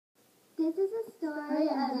This is a story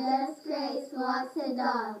of Just Grace Walks the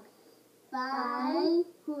Dog by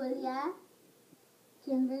Julia,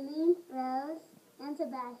 Kimberly, Rose, and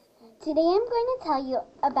Sebastian. Today I'm going to tell you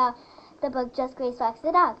about the book Just Grace Walks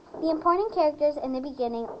the Dog. The important characters in the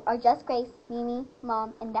beginning are Just Grace, Mimi,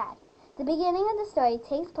 Mom, and Dad. The beginning of the story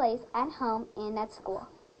takes place at home and at school.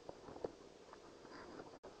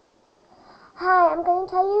 Hi, I'm going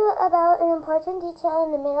to tell you about an important detail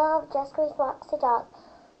in the middle of Just Grace Walks the Dog.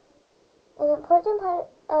 An important part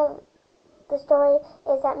of the story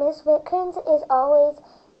is that Miss Whitkins is always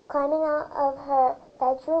climbing out of her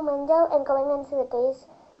bedroom window and going into the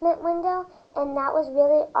basement window, and that was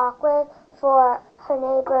really awkward for her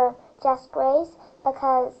neighbor Just Grace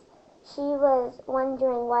because she was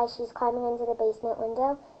wondering why she's climbing into the basement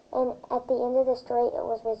window, and at the end of the story it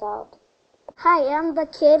was resolved. Hi, I'm the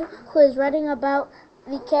kid who is writing about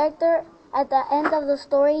the character at the end of the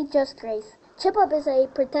story, Just Grace. Chip Up is a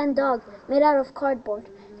pretend dog made out of cardboard.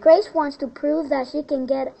 Grace wants to prove that she can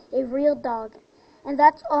get a real dog. And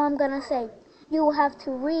that's all I'm gonna say. You will have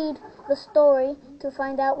to read the story to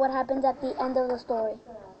find out what happens at the end of the story.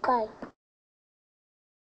 Bye.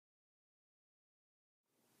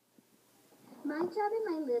 My job in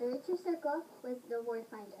my literature circle was the word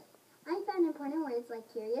finder. I found important words like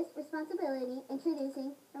curious, responsibility,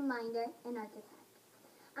 introducing, reminder, and archetype.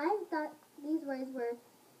 I thought these words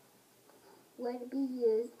would be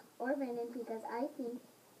used or written because I think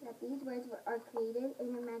that these words are creative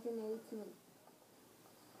and imaginary to me.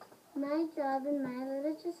 My job in my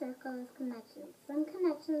literature circle is connections. Some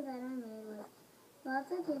connections that I made was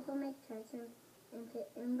lots of people make choice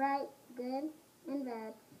and write good and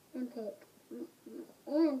bad and pick.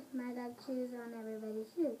 And my dog chews on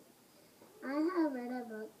everybody's shoes. I have read a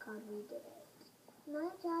book called We Did It. My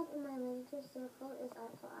job in my literature circle is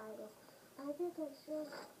artful artist. I drew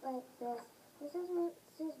pictures like this. This is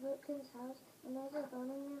Mrs. Whitkin's house, and there's a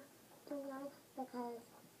bone in her life because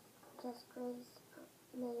Just Grace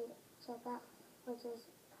made Chip Up, which is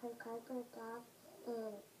her cardboard dog,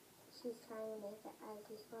 and she's trying to make it as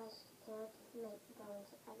useful as she can to make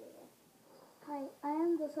bones everywhere. Hi, I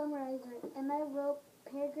am the summarizer, and I wrote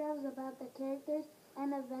paragraphs about the characters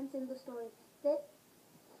and events in the story. This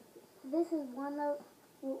is one that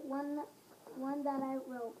I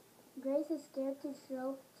wrote. Grace is scared to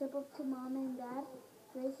show Chip Up to Mom and Dad.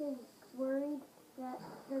 Grace is worried that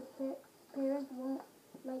her parents won't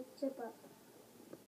like Chip Up.